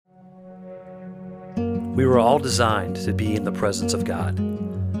We were all designed to be in the presence of God,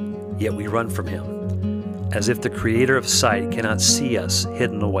 yet we run from Him, as if the Creator of sight cannot see us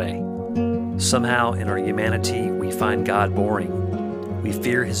hidden away. Somehow, in our humanity, we find God boring. We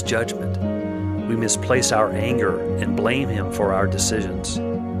fear His judgment. We misplace our anger and blame Him for our decisions.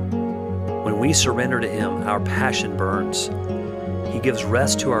 When we surrender to Him, our passion burns. He gives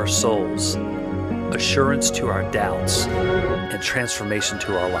rest to our souls, assurance to our doubts, and transformation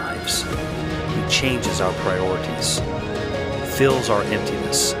to our lives. He changes our priorities, fills our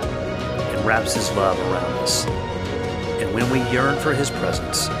emptiness, and wraps His love around us. And when we yearn for His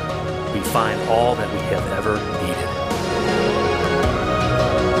presence, we find all that we have ever needed.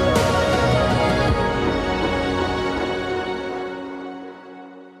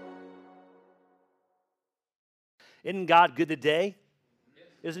 Isn't God good today?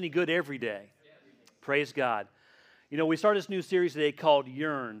 Isn't He good every day? Praise God. You know, we started this new series today called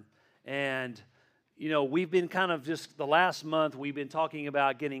Yearn. And, you know, we've been kind of just the last month, we've been talking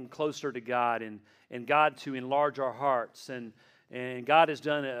about getting closer to God and God to enlarge our hearts. And God has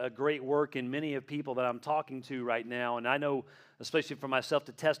done a great work in many of people that I'm talking to right now. And I know, especially for myself,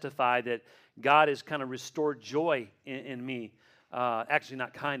 to testify that God has kind of restored joy in me. Actually,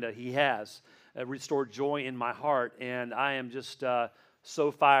 not kind of, He has restored joy in my heart. And I am just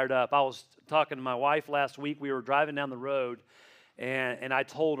so fired up. I was talking to my wife last week. We were driving down the road. And I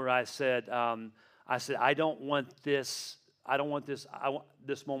told her, I said, I don't want this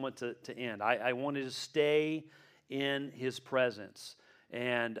moment to end. I wanted to stay in His presence.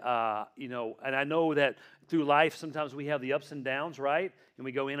 And, you know, and I know that through life, sometimes we have the ups and downs, right? And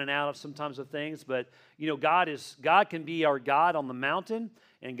we go in and out of sometimes of things. But, you know, God can be our God on the mountain,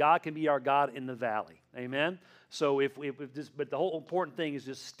 and God can be our God in the valley. Amen? So but the whole important thing is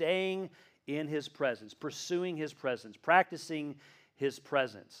just staying in His presence, pursuing His presence, practicing His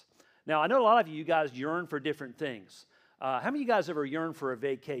presence. Now, I know a lot of you guys yearn for different things. How many of you guys ever yearn for a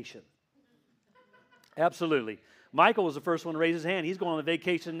vacation? Absolutely. Michael was the first one to raise his hand. He's going on a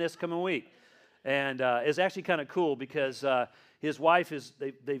vacation this coming week. And it's actually kind of cool because his wife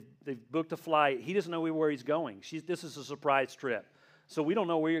they've booked a flight. He doesn't know where he's going. This is a surprise trip. So we don't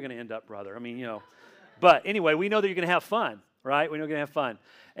know where you're going to end up, brother. I mean, you know. But anyway, we know that you're going to have fun. Right? We're going to have fun.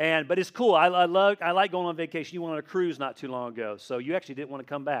 But it's cool. I like going on vacation. You went on a cruise not too long ago, so you actually didn't want to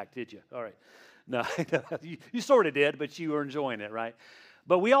come back, did you? All right. No, you sort of did, but you were enjoying it, right?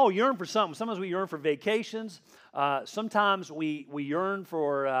 But we all yearn for something. Sometimes we yearn for vacations. Sometimes we yearn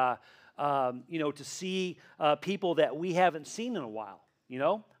for, to see people that we haven't seen in a while. You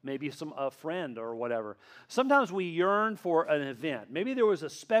know, maybe a friend or whatever. Sometimes we yearn for an event. Maybe there was a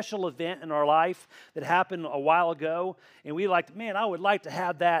special event in our life that happened a while ago, and I would like to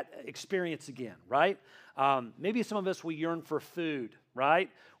have that experience again, right? Maybe some of us, we yearn for food, right?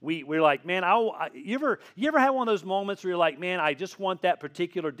 We're like, man, you ever had one of those moments where you're like, man, I just want that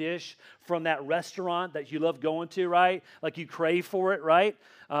particular dish from that restaurant that you love going to, right? Like you crave for it, right?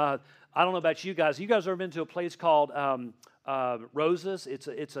 I don't know about you guys. You guys ever been to a place called Rosa's? It's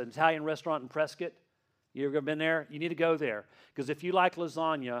an Italian restaurant in Prescott. You ever been there? You need to go there. Because if you like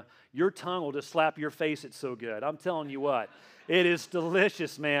lasagna, your tongue will just slap your face. It's so good. I'm telling you what. It is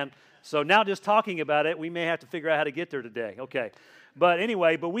delicious, man. So now just talking about it, we may have to figure out how to get there today. Okay. But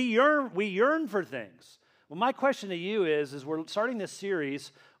anyway, we yearn for things. Well, my question to you is we're starting this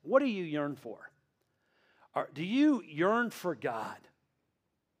series, what do you yearn for? Do you yearn for God?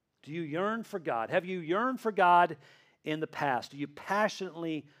 Do you yearn for God? Have you yearned for God in the past? Do you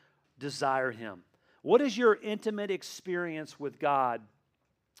passionately desire Him? What is your intimate experience with God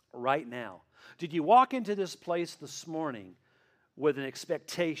right now? Did you walk into this place this morning with an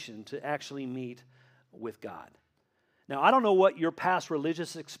expectation to actually meet with God? Now, I don't know what your past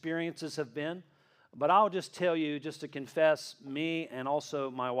religious experiences have been, but I'll just tell you, just to confess me and also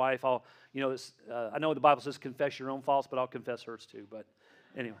my wife. I know the Bible says confess your own faults, but I'll confess hers too. But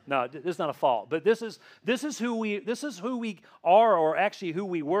anyway, no, this is not a fault. But this is who we are, or actually who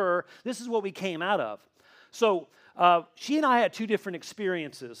we were. This is what we came out of. So she and I had two different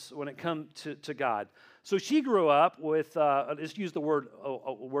experiences when it comes to God. So she grew up with, let's use a word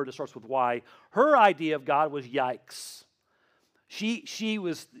that starts with Y. Her idea of God was yikes. She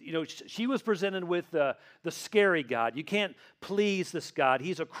was presented with the scary God. You can't please this God.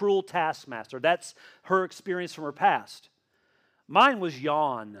 He's a cruel taskmaster. That's her experience from her past. Mine was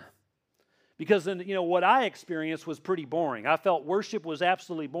yawn. Because then, what I experienced was pretty boring. I felt worship was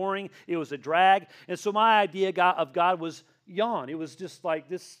absolutely boring. It was a drag. And so my idea of God was yawn. It was just like,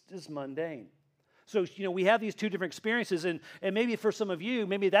 this is mundane. So, we have these two different experiences, and maybe for some of you,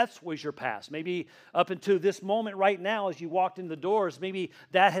 maybe that was your past. Maybe up until this moment right now, as you walked in the doors, maybe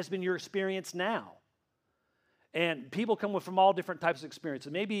that has been your experience now. And people come from all different types of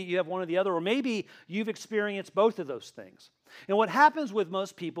experiences. Maybe you have one or the other, or maybe you've experienced both of those things. And what happens with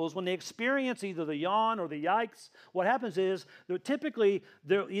most people is when they experience either the yawn or the yikes, what happens is typically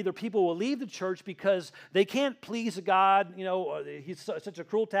either people will leave the church because they can't please God, he's such a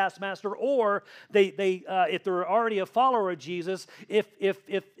cruel taskmaster, or they if they're already a follower of Jesus,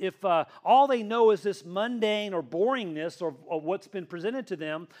 if all they know is this mundane or boringness or what's been presented to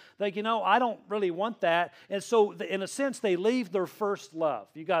them, like, I don't really want that. And so in a sense, they leave their first love.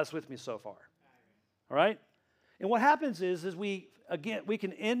 You guys with me so far? All right? And what happens is we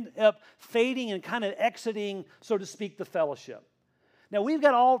can end up fading and kind of exiting, so to speak, the fellowship. Now, we've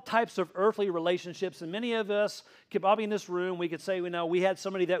got all types of earthly relationships, and many of us, probably in this room, we could say, we had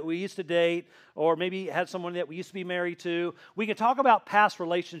somebody that we used to date, or maybe had someone that we used to be married to. We can talk about past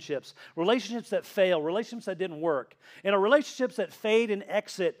relationships that fail, relationships that didn't work. And our relationships that fade and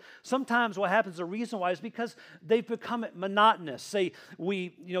exit, sometimes what happens, the reason why, is because they've become monotonous. Say,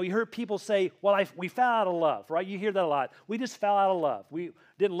 you hear people say, well, we fell out of love, right? You hear that a lot. We just fell out of love. We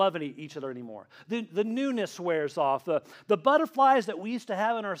didn't love each other anymore. The newness wears off. The butterflies that we used to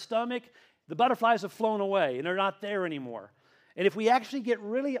have in our stomach, the butterflies have flown away, and they're not there anymore. And if we actually get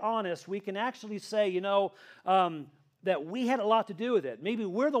really honest, we can actually say, that we had a lot to do with it. Maybe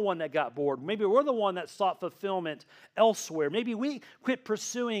we're the one that got bored. Maybe we're the one that sought fulfillment elsewhere. Maybe we quit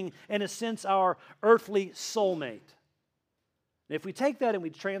pursuing, in a sense, our earthly soulmate. And if we take that and we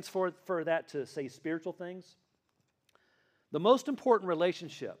transfer that to, say, spiritual things, the most important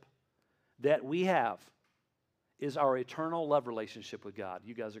relationship that we have is our eternal love relationship with God.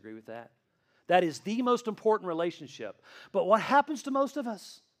 You guys agree with that? That is the most important relationship. But what happens to most of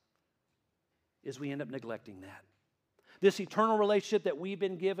us is we end up neglecting that. This eternal relationship that we've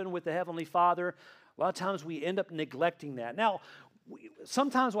been given with the Heavenly Father, a lot of times we end up neglecting that. Now,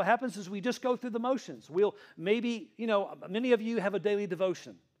 sometimes what happens is we just go through the motions. Many of you have a daily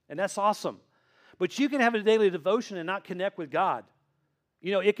devotion, and that's awesome. But you can have a daily devotion and not connect with God.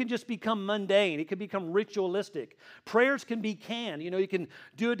 It can just become mundane. It can become ritualistic. Prayers can be canned. You can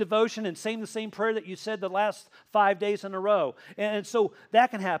do a devotion and say the same prayer that you said the last 5 days in a row. And so that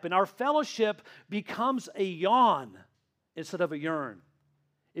can happen. Our fellowship becomes a yawn instead of a yearn.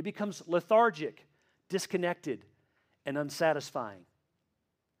 It becomes lethargic, disconnected, and unsatisfying.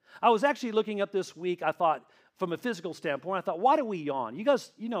 I was actually looking up this week, I thought, from a physical standpoint, why do we yawn? You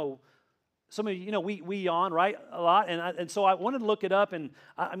guys, some of you, we yawn, right, a lot, and so I wanted to look it up, and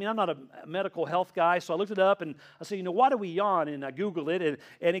I'm not a medical health guy, so I looked it up, and I said, why do we yawn? And I Googled it,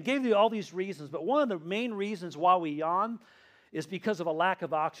 and it gave me all these reasons, but one of the main reasons why we yawn is because of a lack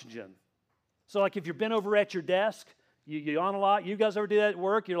of oxygen. So like if you've been over at your desk, you yawn a lot. You guys ever do that at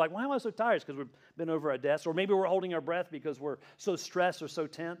work? You're like, why am I so tired? It's because we've been over at desk, or maybe we're holding our breath because we're so stressed or so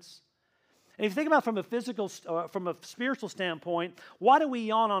tense. And if you think about from a spiritual standpoint, why do we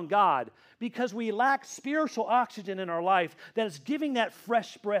yawn on God? Because we lack spiritual oxygen in our life that is giving that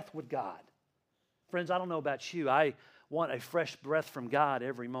fresh breath with God. Friends, I don't know about you. I want a fresh breath from God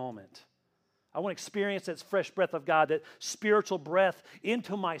every moment. I want to experience that fresh breath of God, that spiritual breath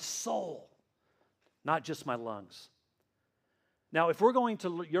into my soul, not just my lungs. Now, if we're going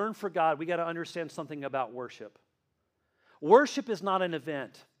to yearn for God, we got to understand something about worship. Worship is not an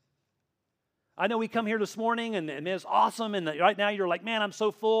event. I know we come here this morning and it's awesome, and right now you're like, man, I'm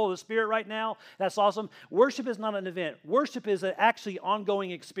so full of the Spirit right now. That's awesome. Worship is not an event. Worship is an actually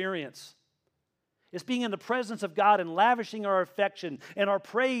ongoing experience. It's being in the presence of God and lavishing our affection and our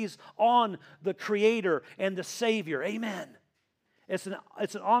praise on the Creator and the Savior. Amen. It's an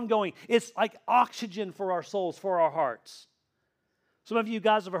ongoing, it's like oxygen for our souls, for our hearts. Some of you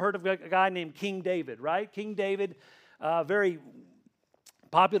guys have heard of a guy named King David, right? King David, very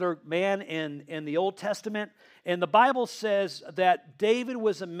popular man in the Old Testament. And the Bible says that David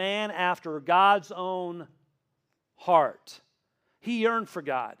was a man after God's own heart. He yearned for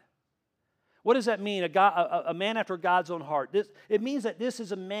God. What does that mean, a man after God's own heart? It means that this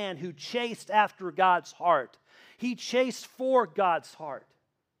is a man who chased after God's heart. He chased for God's heart.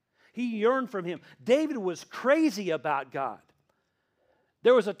 He yearned from Him. David was crazy about God.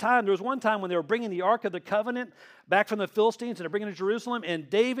 There was one time when they were bringing the Ark of the Covenant back from the Philistines and they're bringing it to Jerusalem, and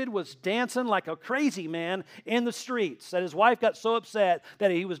David was dancing like a crazy man in the streets, that his wife got so upset that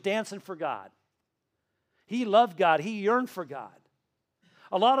he was dancing for God. He loved God. He yearned for God.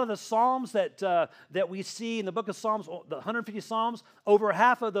 A lot of the Psalms that we see in the book of Psalms, the 150 Psalms, over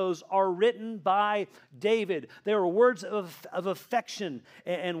half of those are written by David. They were words of affection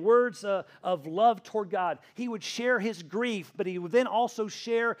and words of love toward God. He would share his grief, but he would then also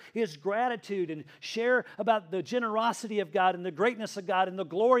share his gratitude and share about the generosity of God and the greatness of God and the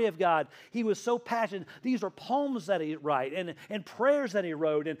glory of God. He was so passionate. These are poems that he wrote and prayers that he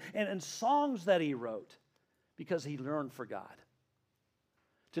wrote and songs that he wrote because he yearned for God.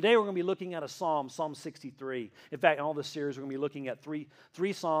 Today we're going to be looking at a psalm, Psalm 63. In fact, in all this series, we're going to be looking at three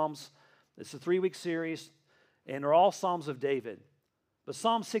psalms. It's a 3-week series, and they're all psalms of David. But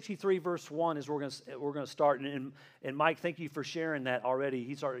Psalm 63, verse 1 is where we're going to start. And Mike, thank you for sharing that already.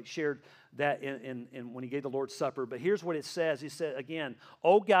 He's already shared that in when he gave the Lord's Supper. But here's what it says. He said again,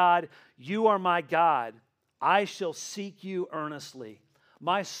 "O God, you are my God. I shall seek you earnestly.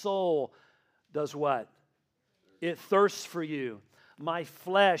 My soul does what? It thirsts for you. My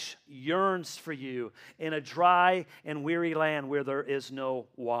flesh yearns for you in a dry and weary land where there is no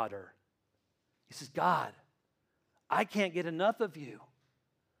water." He says, God, I can't get enough of you.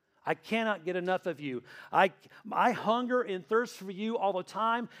 I cannot get enough of you. I hunger and thirst for you all the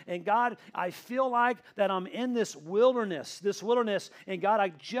time. And God, I feel like that I'm in this wilderness. And God, I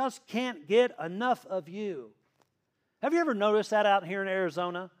just can't get enough of you. Have you ever noticed that out here in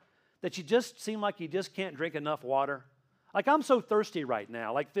Arizona? That you just seem like you just can't drink enough water? Like I'm so thirsty right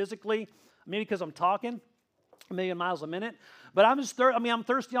now, like physically, maybe because I'm talking a million miles a minute, but I'm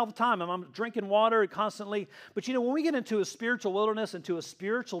thirsty all the time. I'm drinking water constantly. But you know, when we get into a spiritual wilderness, into a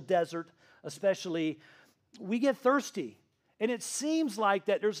spiritual desert especially, we get thirsty. And it seems like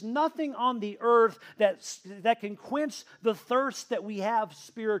that there's nothing on the earth that can quench the thirst that we have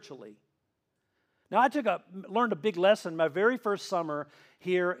spiritually. Now, I learned a big lesson my very first summer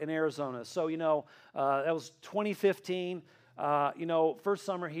here in Arizona. So, that was 2015, first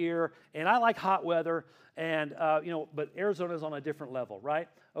summer here. And I like hot weather, and, but Arizona's on a different level, right?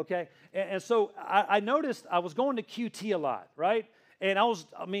 Okay? And so I noticed I was going to QT a lot, right? And I was,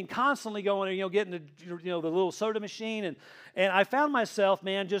 constantly going, getting the little soda machine. And I found myself,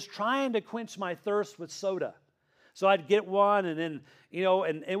 just trying to quench my thirst with soda. So I'd get one, and then,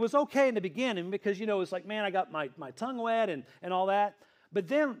 and it was okay in the beginning because, it's like, I got my tongue wet and all that. But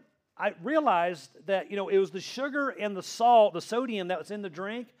then I realized that, it was the sugar and the salt, the sodium that was in the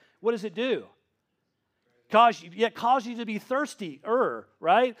drink. What does it do? Cause you to be thirstier,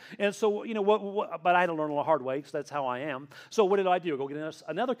 right? And so, but I had to learn the hard way because that's how I am. So what did I do? Go get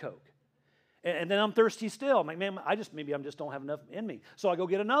another Coke. And then I'm thirsty still. I'm like, I just don't have enough in me. So I go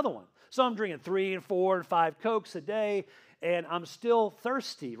get another one. So I'm drinking 3 and 4 and 5 Cokes a day, and I'm still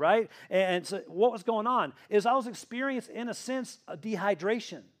thirsty, right? And so what was going on is I was experiencing, in a sense, a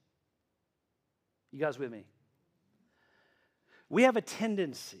dehydration. You guys with me? We have a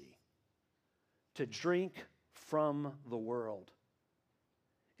tendency to drink from the world.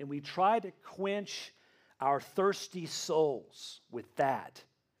 And we try to quench our thirsty souls with that,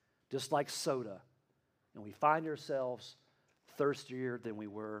 just like soda. And we find ourselves thirstier than we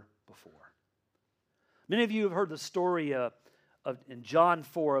were before. Many of you have heard the story in John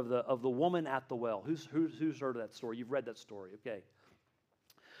 4 of the woman at the well. Who's heard of that story? You've read that story, okay.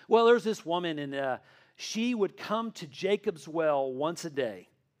 Well, there's this woman, and she would come to Jacob's well once a day.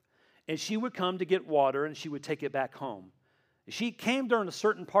 And she would come to get water, and she would take it back home. She came during a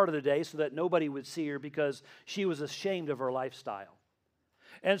certain part of the day so that nobody would see her because she was ashamed of her lifestyle.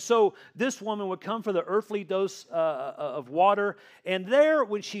 And so this woman would come for the earthly dose of water. And there,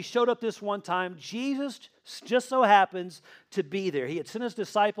 when she showed up this one time, Jesus just so happens to be there. He had sent his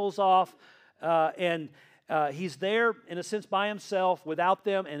disciples off, and he's there, in a sense, by himself, without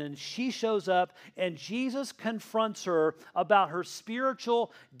them. And then she shows up, and Jesus confronts her about her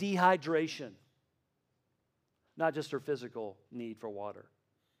spiritual dehydration. Not just her physical need for water,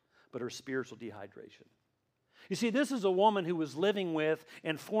 but her spiritual dehydration. You see, this is a woman who was living with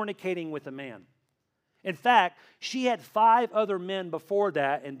and fornicating with a man. In fact, she had 5 other men before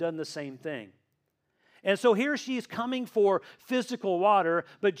that and done the same thing. And so here she is coming for physical water,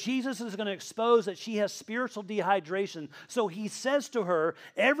 but Jesus is going to expose that she has spiritual dehydration. So he says to her,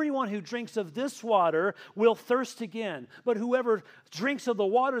 everyone who drinks of this water will thirst again, but whoever drinks of the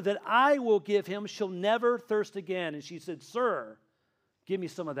water that I will give him shall never thirst again. And she said, Sir, give me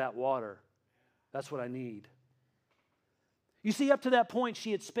some of that water. That's what I need. You see, up to that point,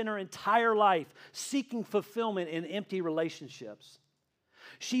 she had spent her entire life seeking fulfillment in empty relationships.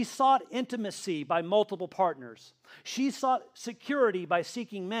 She sought intimacy by multiple partners. She sought security by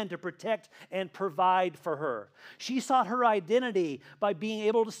seeking men to protect and provide for her. She sought her identity by being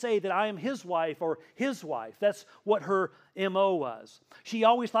able to say that I am his wife or his wife. That's what her MO was. She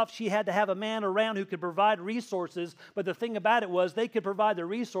always thought she had to have a man around who could provide resources, but the thing about it was they could provide the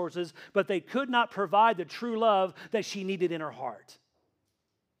resources, but they could not provide the true love that she needed in her heart.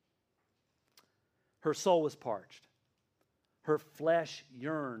 Her soul was parched. Her flesh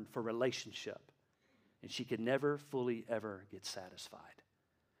yearned for relationship, and she could never fully ever get satisfied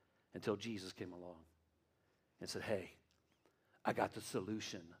until Jesus came along and said, hey, I got the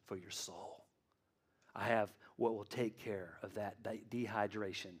solution for your soul. I have what will take care of that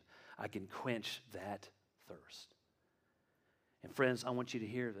dehydration. I can quench that thirst. And friends, I want you to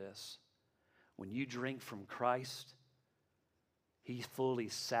hear this. When you drink from Christ, he fully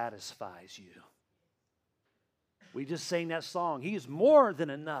satisfies you. We just sang that song. He is more than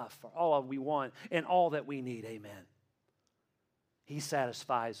enough for all we want and all that we need. Amen. He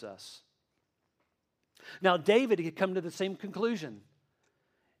satisfies us. Now, David had come to the same conclusion.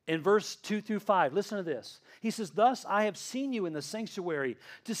 In verse 2 through 5, listen to this. He says, thus I have seen you in the sanctuary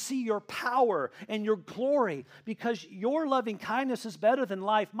to see your power and your glory, because your loving kindness is better than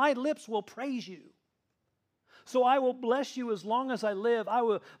life. My lips will praise you. So I will bless you as long as I live. I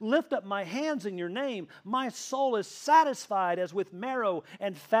will lift up my hands in your name. My soul is satisfied as with marrow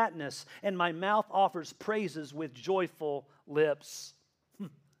and fatness, and my mouth offers praises with joyful lips.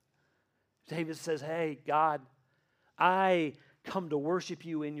 David says, hey, God, I come to worship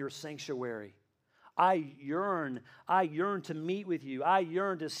you in your sanctuary. I yearn to meet with you. I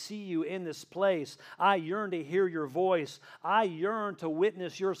yearn to see you in this place. I yearn to hear your voice. I yearn to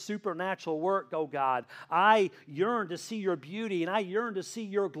witness your supernatural work, oh God. I yearn to see your beauty, and I yearn to see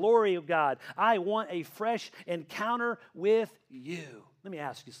your glory, oh God. I want a fresh encounter with you. Let me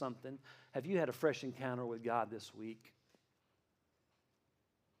ask you something. Have you had a fresh encounter with God this week?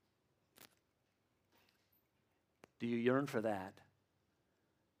 Do you yearn for that?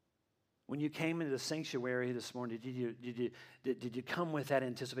 When you came into the sanctuary this morning, did you come with that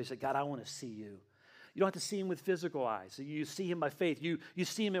anticipation? God, I want to see you. You don't have to see him with physical eyes. You see him by faith. You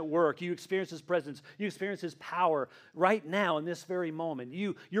see him at work. You experience his presence. You experience his power right now in this very moment.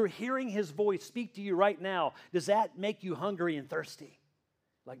 You're hearing his voice speak to you right now. Does that make you hungry and thirsty?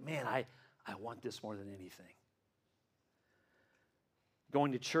 Like, man, I want this more than anything.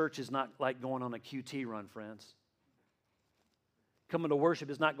 Going to church is not like going on a QT run, friends. Coming to worship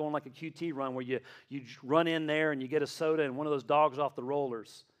is not going like a QT run where you run in there and you get a soda and one of those dogs off the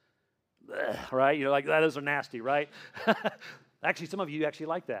rollers. Ugh, right? You're like, those are nasty, right? Actually, some of you actually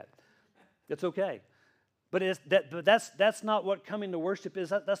like that. That's okay. But that's not what coming to worship is.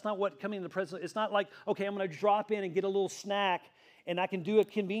 That's not what coming to the presence. It's not like, okay, I'm going to drop in and get a little snack, and I can do a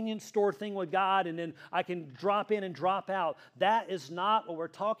convenience store thing with God, and then I can drop in and drop out. That is not what we're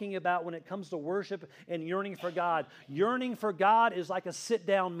talking about when it comes to worship and yearning for God. Yearning for God is like a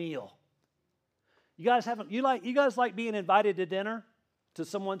sit-down meal. You guys like being invited to dinner to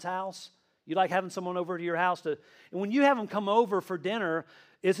someone's house? You like having someone over to your house and when you have them come over for dinner,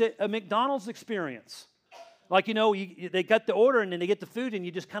 is it a McDonald's experience? Like, they got the order and then they get the food and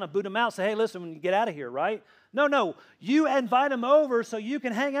you just kind of boot them out and say, hey, listen, when you get out of here, right? No. You invite them over so you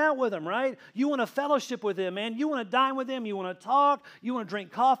can hang out with them, right? You want to fellowship with them, man. You want to dine with them. You want to talk. You want to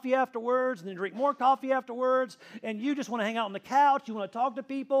drink coffee afterwards and then drink more coffee afterwards. And you just want to hang out on the couch. You want to talk to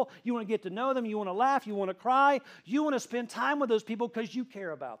people. You want to get to know them. You want to laugh. You want to cry. You want to spend time with those people because you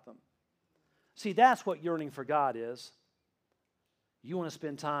care about them. See, that's what yearning for God is. You want to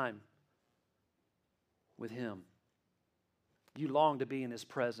spend time with him. You long to be in his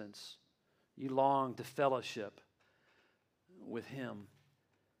presence. You long to fellowship with him.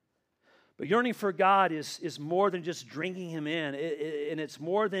 But yearning for God is more than just drinking him in, and it's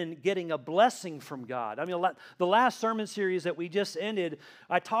more than getting a blessing from God. I mean, the last sermon series that we just ended,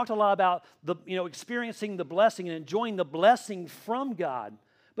 I talked a lot about experiencing the blessing and enjoying the blessing from God.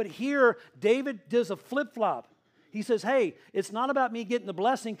 But here, David does a flip-flop. He says, hey, it's not about me getting the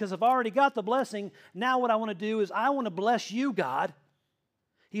blessing because I've already got the blessing. Now what I want to do is I want to bless you, God.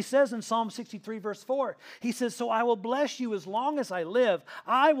 He says in Psalm 63, verse 4, he says, so I will bless you as long as I live.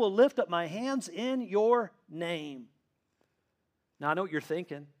 I will lift up my hands in your name. Now, I know what you're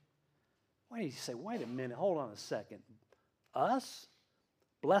thinking. Why do you say, wait a minute, hold on a second. Us?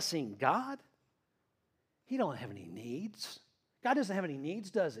 Blessing God? He don't have any needs. God doesn't have any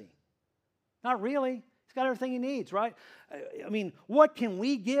needs, does he? Not really. He's got everything he needs, right? I mean, what can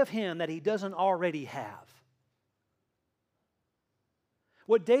we give him that he doesn't already have?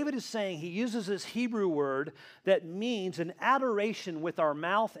 What David is saying, he uses this Hebrew word that means an adoration with our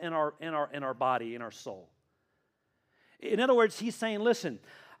mouth and our body and our soul. In other words, he's saying, listen,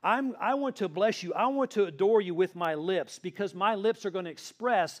 I want to bless you. I want to adore you with my lips because my lips are going to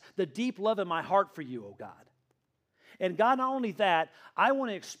express the deep love in my heart for you, oh God. And God, not only that, I want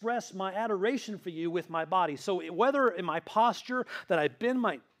to express my adoration for you with my body. So whether in my posture that I bend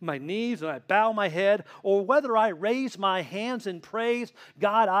my knees and I bow my head, or whether I raise my hands in praise,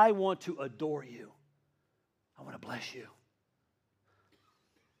 God, I want to adore you. I want to bless you.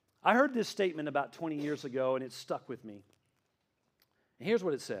 I heard this statement about 20 years ago, and it stuck with me. And here's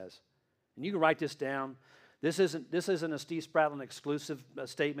what it says. And you can write this down. This isn't a Steve Spradlin exclusive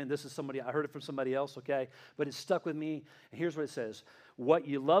statement. This is I heard it from somebody else, okay? But it stuck with me. And here's what it says. What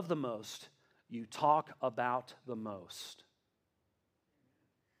you love the most, you talk about the most.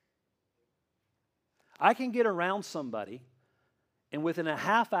 I can get around somebody, and within a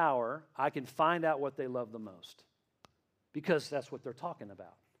half hour, I can find out what they love the most. Because that's what they're talking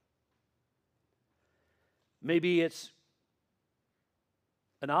about. Maybe it's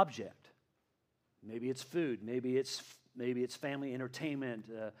an object. Maybe it's food. Maybe it's family entertainment.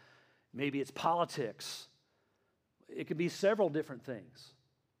 Maybe it's politics. It could be several different things.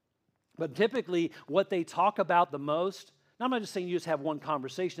 But typically, what they talk about the most, now I'm not just saying you just have one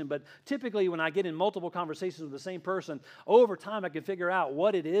conversation, but typically when I get in multiple conversations with the same person, over time I can figure out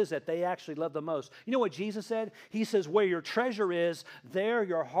what it is that they actually love the most. You know what Jesus said? He says, where your treasure is, there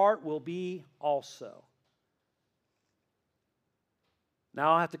your heart will be also.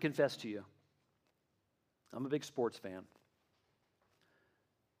 Now I have to confess to you. I'm a big sports fan.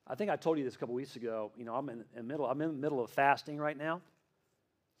 I think I told you this a couple weeks ago. You know, I'm in the middle of fasting right now.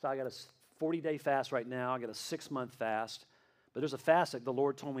 So I got a 40-day fast right now. I got a 6-month fast. But there's a fast that the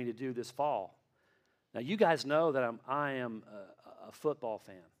Lord told me to do this fall. Now, you guys know that I am a football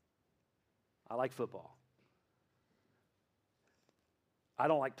fan. I like football. I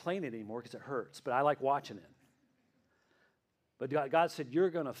don't like playing it anymore because it hurts, but I like watching it. But God said, you're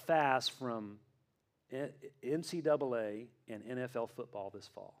going to fast from NCAA and NFL football this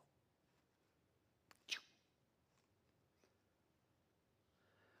fall.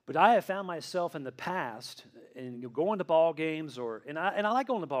 But I have found myself in the past, and going to ball games, and I like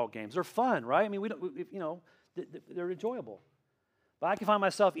going to ball games. They're fun, right? I mean, they're enjoyable. But I can find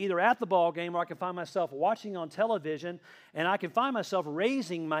myself either at the ball game, or I can find myself watching on television, and I can find myself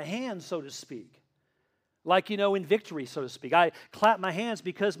raising my hands, so to speak. Like, in victory, so to speak. I clap my hands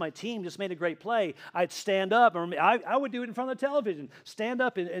because my team just made a great play. I'd stand up, or I would do it in front of the television, stand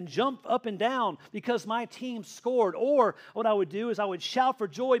up and jump up and down because my team scored. Or what I would do is I would shout for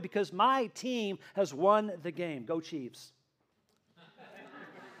joy because my team has won the game. Go Chiefs.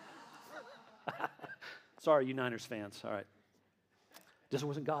 Sorry, you Niners fans. All right. This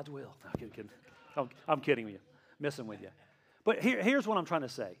wasn't God's will. No, kidding. I'm kidding with you. Messing with you. But here's what I'm trying to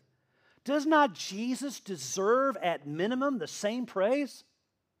say. Does not Jesus deserve at minimum the same praise?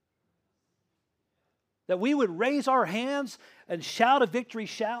 That we would raise our hands and shout a victory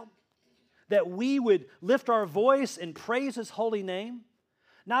shout? That we would lift our voice and praise His holy name?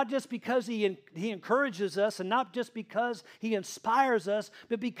 Not just because He encourages us and not just because He inspires us,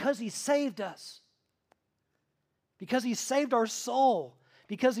 but because He saved us. Because He saved our soul.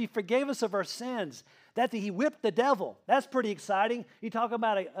 Because He forgave us of our sins. That He whipped the devil. That's pretty exciting. You talk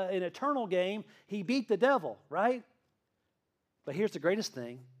about an eternal game. He beat the devil, right? But here's the greatest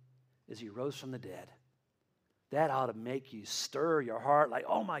thing, is He rose from the dead. That ought to make you stir your heart like,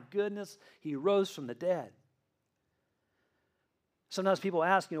 oh my goodness, He rose from the dead. Sometimes people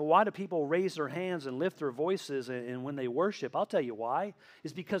ask, why do people raise their hands and lift their voices and when they worship? I'll tell you why.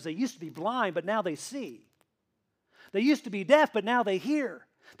 It's because they used to be blind, but now they see. They used to be deaf, but now they hear.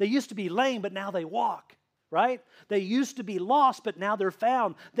 They used to be lame, but now they walk, right? They used to be lost, but now they're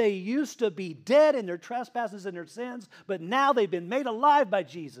found. They used to be dead in their trespasses and their sins, but now they've been made alive by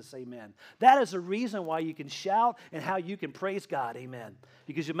Jesus, amen. That is the reason why you can shout and how you can praise God, amen.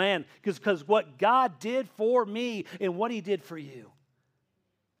 Because what God did for me and what He did for you.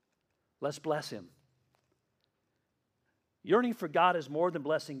 Let's bless Him. Yearning for God is more than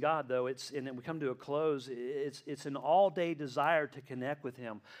blessing God, though. And then we come to a close. It's an all-day desire to connect with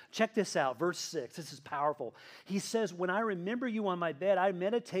Him. Check this out, verse 6. This is powerful. He says, when I remember you on my bed, I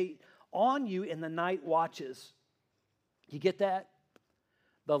meditate on you in the night watches. You get that?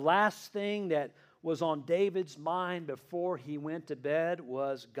 The last thing that was on David's mind before he went to bed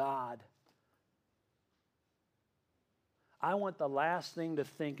was God. I want the last thing to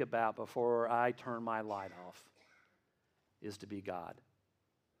think about before I turn my light off is to be God.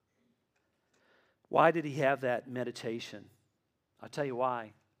 Why did he have that meditation? I'll tell you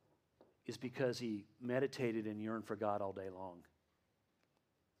why. Is because he meditated and yearned for God all day long.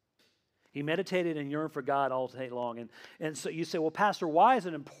 He meditated and yearned for God all day long. And so you say, well, Pastor, why is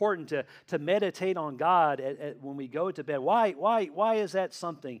it important to meditate on God when we go to bed? Why is that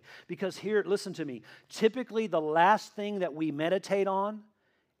something? Because here, listen to me, typically the last thing that we meditate on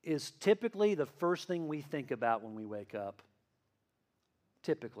is typically the first thing we think about when we wake up.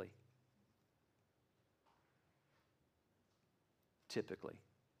 Typically.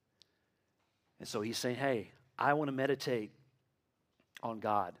 And so he's saying, hey, I want to meditate on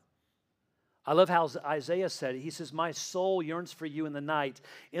God. I love how Isaiah said it. He says, my soul yearns for you in the night.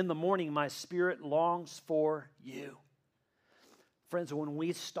 In the morning, my spirit longs for you. Friends, when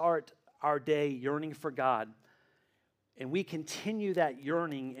we start our day yearning for God, and we continue that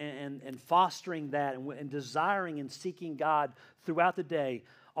yearning and fostering that and desiring and seeking God throughout the day,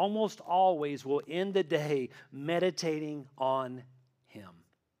 almost always we'll end the day meditating on Him.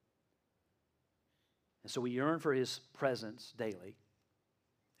 And so we yearn for His presence daily.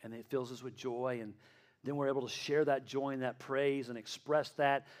 And it fills us with joy, and then we're able to share that joy and that praise and express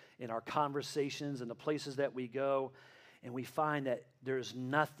that in our conversations and the places that we go. And we find that there's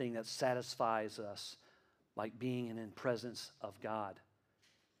nothing that satisfies us like being in the presence of God,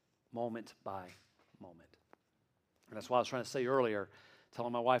 moment by moment. And that's why I was trying to say earlier,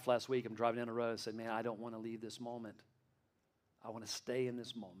 telling my wife last week, I'm driving down the road, I said, man, I don't want to leave this moment. I want to stay in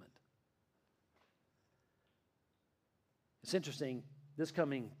this moment. It's interesting. This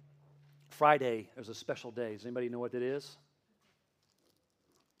coming Friday, there's a special day. Does anybody know what it is?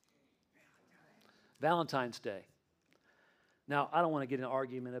 Valentine's Day. Now, I don't want to get in an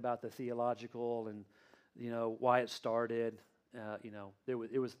argument about the theological and, why it started.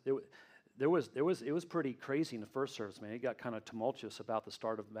 It was pretty crazy in the first service, man. It got kind of tumultuous about the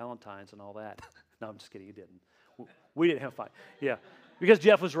start of Valentine's and all that. No, I'm just kidding. It didn't. We didn't have a fight. Yeah, because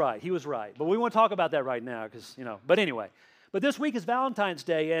Jeff was right. He was right. But we won't talk about that right now because, But anyway. But this week is Valentine's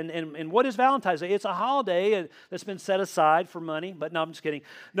Day, and what is Valentine's Day? It's a holiday that's been set aside for money, but no, I'm just kidding.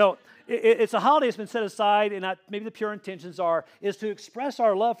 No, it's a holiday that's been set aside, and maybe the pure intentions is to express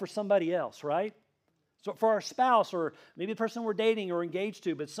our love for somebody else, right? So for our spouse, or maybe the person we're dating or engaged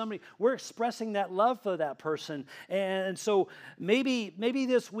to, but we're expressing that love for that person. And so maybe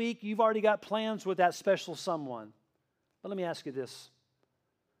this week you've already got plans with that special someone. But let me ask you this.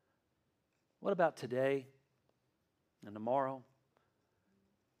 What about today? And tomorrow,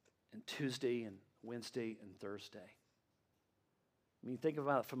 and Tuesday, and Wednesday, and Thursday. I mean, think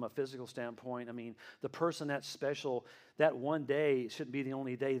about it from a physical standpoint. I mean, the person that's special, that one day shouldn't be the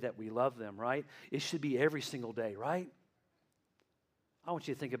only day that we love them, right? It should be every single day, right? I want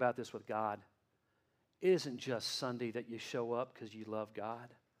you to think about this with God. It isn't just Sunday that you show up because you love God.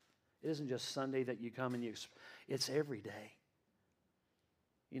 It isn't just Sunday that you come and it's every day.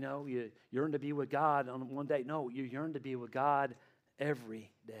 You yearn to be with God on one day. No, you yearn to be with God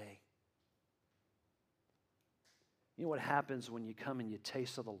every day. You know what happens when you come and you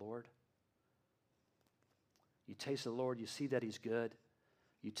taste of the Lord? You taste of the Lord, you see that He's good.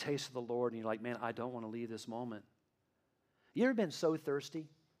 You taste of the Lord, and you're like, man, I don't want to leave this moment. You ever been so thirsty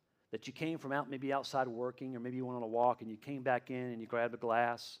that you came from maybe outside working, or maybe you went on a walk, and you came back in and you grabbed a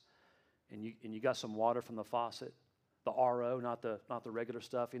glass, and you got some water from the faucet? The RO, not the regular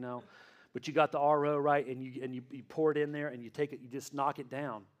stuff, But you got the RO, right, and you pour it in there, and you take it, you just knock it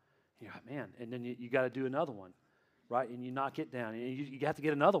down. And you're like, man, and then you got to do another one, right? And you knock it down, and you have to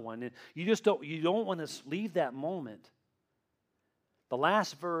get another one. And you don't want to leave that moment. The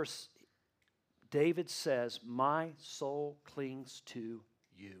last verse, David says, my soul clings to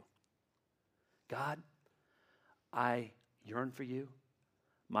you. God, I yearn for you.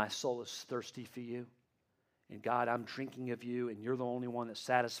 My soul is thirsty for you. And God, I'm drinking of you, and you're the only one that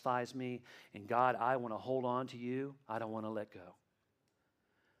satisfies me. And God, I want to hold on to you. I don't want to let go.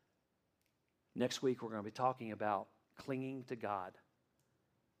 Next week, we're going to be talking about clinging to God.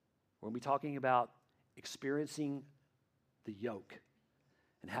 We're going to be talking about experiencing the yoke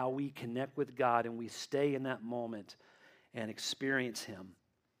and how we connect with God and we stay in that moment and experience Him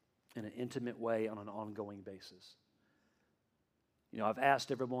in an intimate way on an ongoing basis. I've asked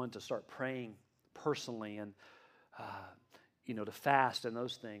everyone to start praying personally and, to fast and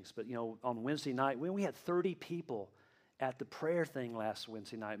those things. But, on Wednesday night, we had 30 people at the prayer thing last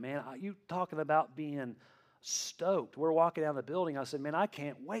Wednesday night. Man, you talking about being stoked. We're walking down the building. I said, man, I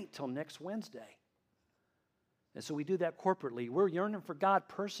can't wait till next Wednesday. And so we do that corporately. We're yearning for God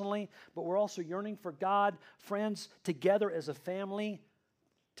personally, but we're also yearning for God, friends, together as a family,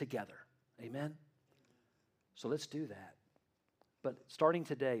 together. Amen? So let's do that. But starting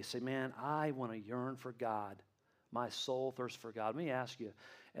today, say, man, I want to yearn for God My soul thirsts for God. Let me ask you,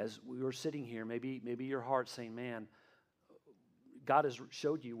 as we were sitting here, maybe your heart's saying, man, God has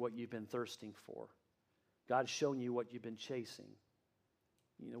showed you what you've been thirsting for. God's shown you what you've been chasing.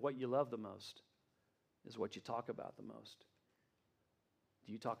 You know, what you love the most is what you talk about the most.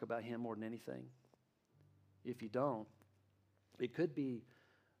 Do you talk about Him more than anything? If you don't, it could be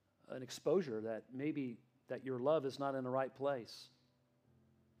an exposure that maybe that your love is not in the right place.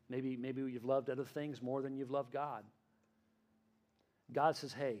 Maybe you've loved other things more than you've loved God. God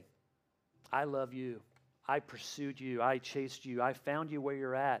says, hey, I love you. I pursued you. I chased you. I found you where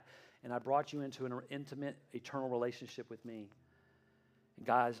you're at, and I brought you into an intimate, eternal relationship with me. And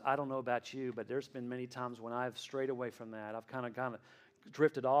guys, I don't know about you, but there's been many times when I've strayed away from that. I've kind of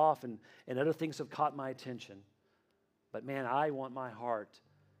drifted off, and other things have caught my attention. But man, I want my heart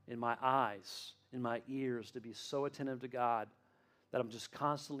and my eyes and my ears to be so attentive to God that I'm just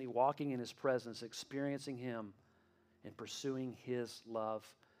constantly walking in His presence, experiencing Him, and pursuing His love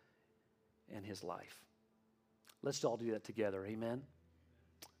and His life. Let's all do that together, amen?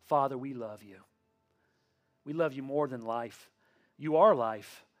 Father, we love you. We love you more than life. You are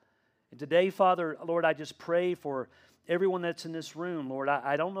life. And today, Father, Lord, I just pray for everyone that's in this room, Lord.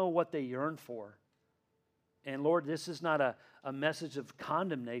 I don't know what they yearn for. And Lord, this is not a message of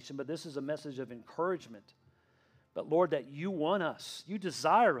condemnation, but this is a message of encouragement. But Lord, that you want us, you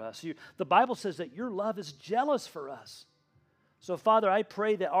desire us. The Bible says that your love is jealous for us. So Father, I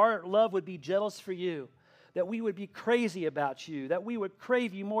pray that our love would be jealous for you, that we would be crazy about you, that we would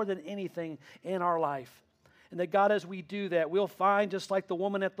crave you more than anything in our life. And that God, as we do that, we'll find, just like the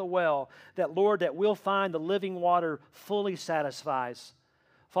woman at the well, that Lord, that we'll find the living water fully satisfies.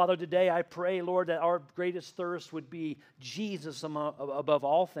 Father, today I pray, Lord, that our greatest thirst would be Jesus above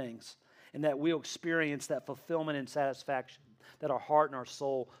all things, and that we'll experience that fulfillment and satisfaction that our heart and our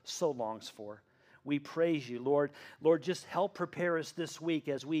soul so longs for. We praise you, Lord. Lord, just help prepare us this week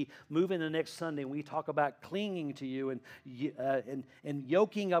as we move into next Sunday and we talk about clinging to you and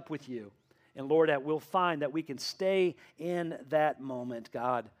yoking up with you. And Lord, that we'll find that we can stay in that moment,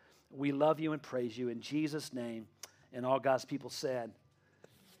 God. We love you and praise you in Jesus' name. And all God's people said,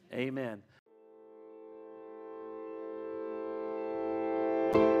 amen.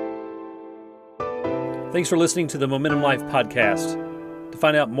 Thanks for listening to the Momentum Life podcast. To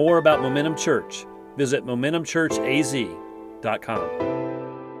find out more about Momentum Church, visit MomentumChurchAZ.com.